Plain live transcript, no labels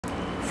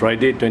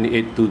Friday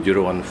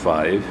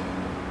 28/2015,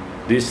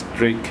 this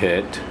stray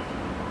cat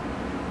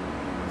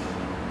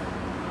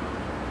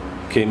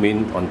came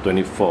in on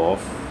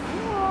 24th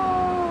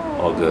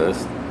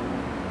August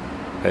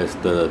as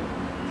the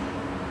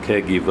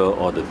caregiver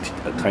or the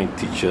kind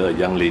teacher, a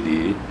young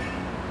lady,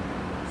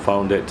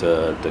 found that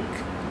the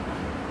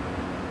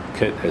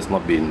cat has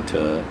not been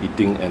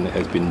eating and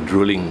has been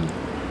drooling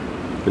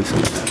with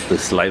the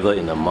saliva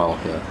in the mouth.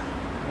 Yeah.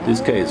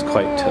 This cat is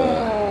quite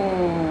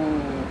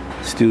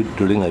still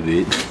drooling a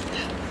bit.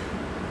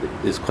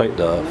 It's quite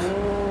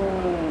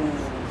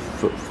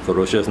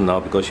ferocious now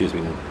because she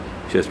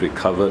has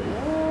recovered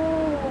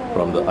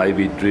from the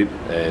IV drip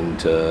and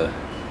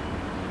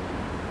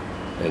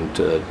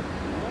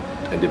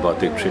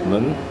antibiotic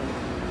treatment,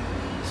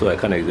 so I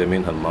can't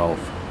examine her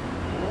mouth.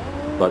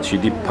 But she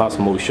did pass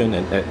motion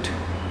and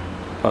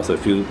pass a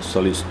few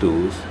solid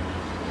stools.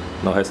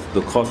 Now, as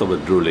the cause of the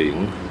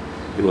drooling,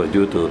 it was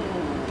due to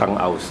tongue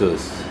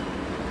ulcers.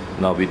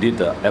 Now we did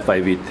the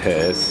FIV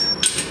test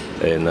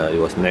and it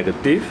was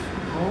negative.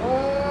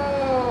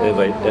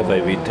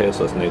 FIV test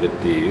was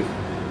negative,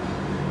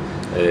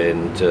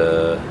 and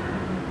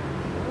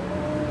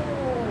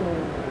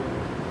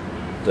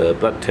the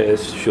blood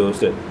test shows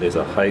that there's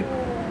a high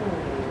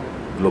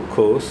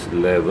glucose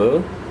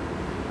level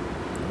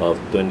of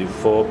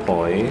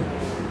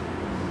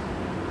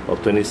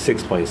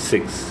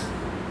 26.6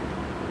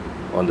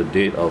 on the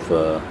date of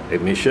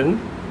admission.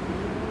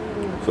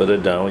 Further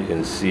down, you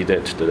can see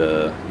that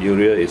the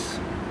urea is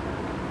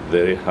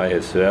very high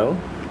as well,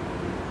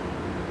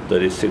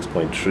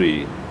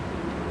 36.3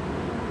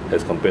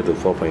 as compared to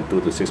 4.2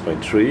 to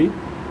 6.3.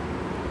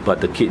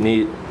 But the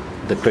kidney,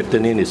 the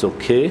creatinine is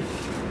okay.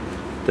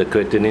 The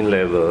creatinine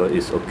level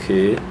is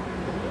okay,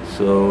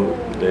 so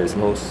there is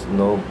no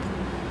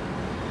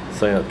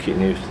sign of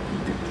kidney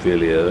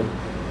failure.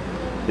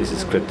 This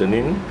is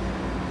creatinine.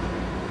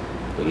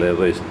 The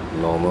level is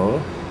normal.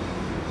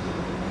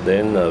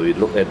 Then we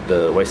look at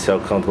the white cell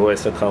count. The white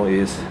cell count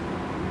is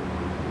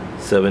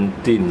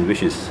 17,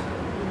 which is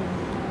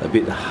a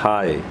bit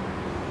high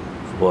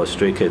for a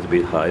stray cat. A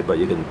bit high, but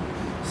you can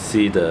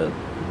see the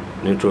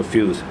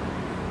neutrophils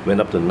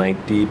went up to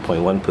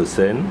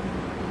 90.1%.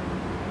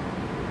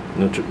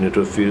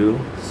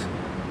 Neutrophils,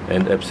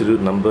 and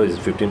absolute number is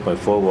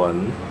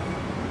 15.41.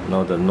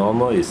 Now the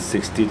normal is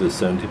 60 to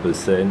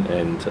 70%,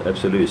 and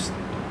absolute is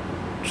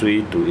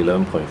 3 to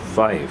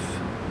 11.5.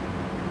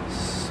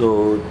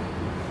 So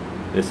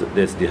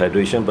there's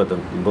dehydration, but the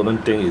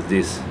important thing is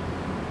this: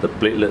 the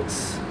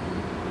platelets.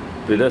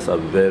 Platelets are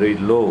very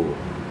low.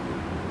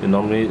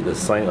 Normally the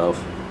sign of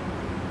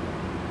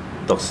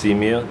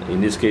toxemia in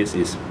this case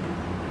is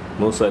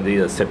most likely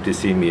a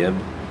septicemia,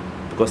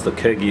 because the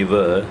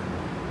caregiver,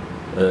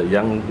 a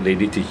young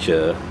lady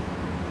teacher,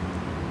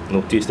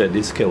 noticed that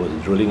this cat was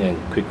drooling and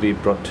quickly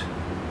brought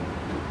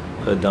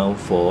her down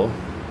for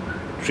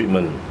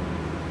treatment,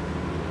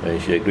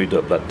 and she agreed to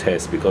a blood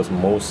test, because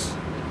most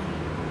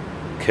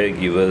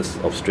caregivers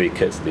of stray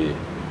cats, they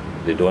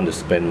don't want to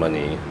spend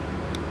money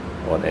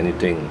on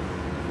anything,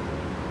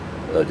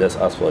 just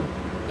ask for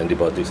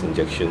antibiotics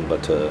injection.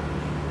 But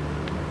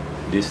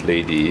this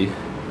lady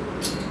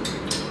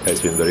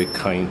has been very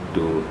kind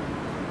to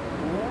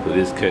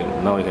this cat.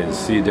 Now you can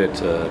see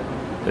that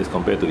as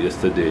compared to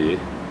yesterday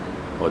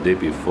or day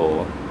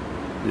before,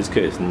 this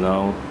cat is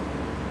now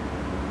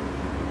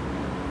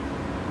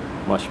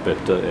much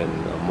better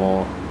and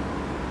more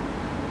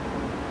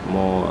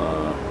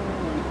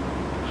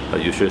her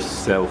usual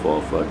self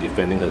of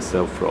defending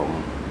herself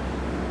from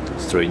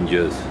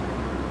strangers.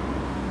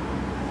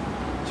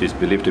 She's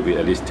believed to be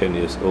at least 10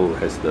 years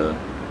old, as the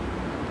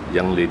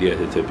young lady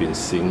has been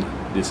seeing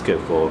this cat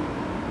for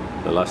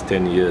the last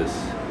 10 years.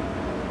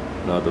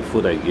 Now the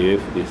food I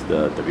gave is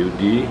the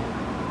WD,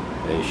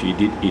 and she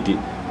did eat it.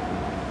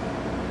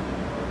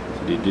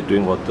 She did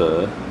drink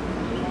water.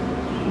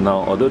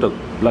 Now, although the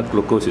blood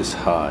glucose is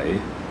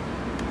high,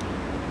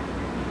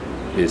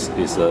 it's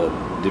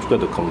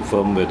difficult to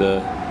confirm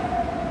whether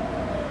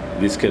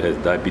this cat has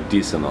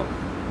diabetes or not,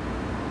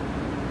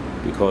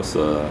 because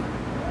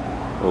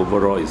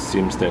overall it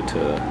seems that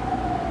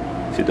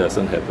she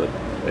doesn't have an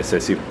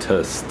excessive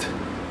thirst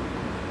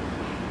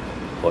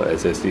or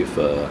excessive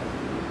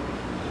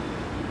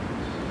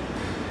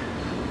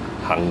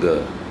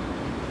hunger.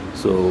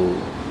 So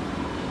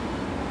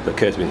the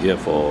cat has been here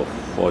for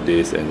 4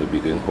 days and will be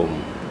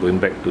going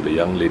back to the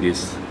young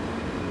lady's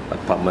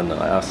apartment.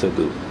 I asked her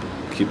to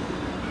keep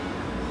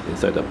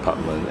inside the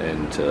apartment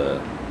and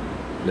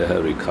let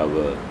her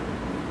recover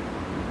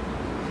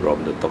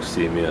from the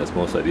toxemia. It's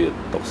most likely a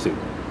toxic,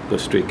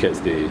 because stray cats,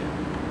 they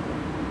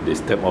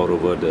step all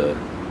over the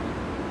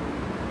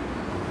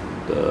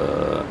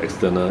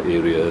external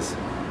areas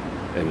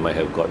and might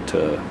have got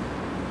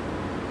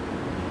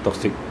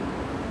toxic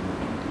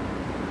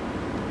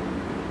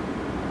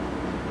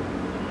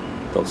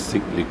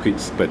liquid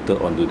splatter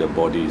onto the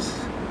bodies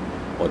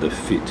or the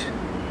feet.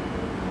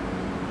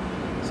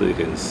 So you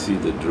can see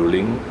the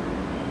drooling,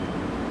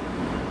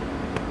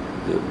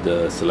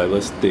 the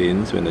saliva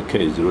stains. When the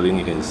cat is drooling,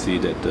 you can see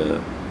that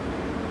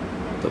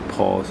The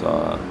paws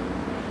are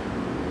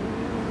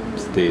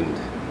stained.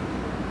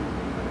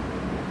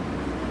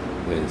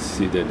 You can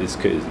see that this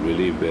cat is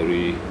really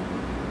very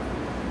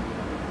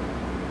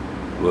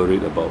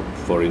worried about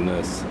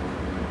foreigners.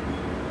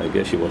 I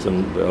guess she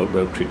wasn't well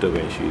treated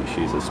when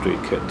she's a stray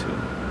cat.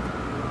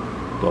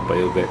 Toa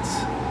Payoh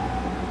Vets,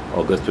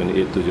 August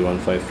 28,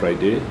 2015,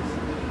 Friday.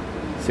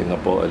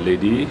 Singapore, a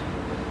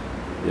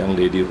young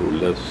lady who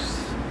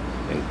loves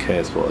and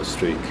cares for a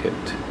stray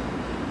cat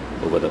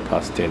over the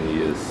past 10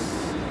 years.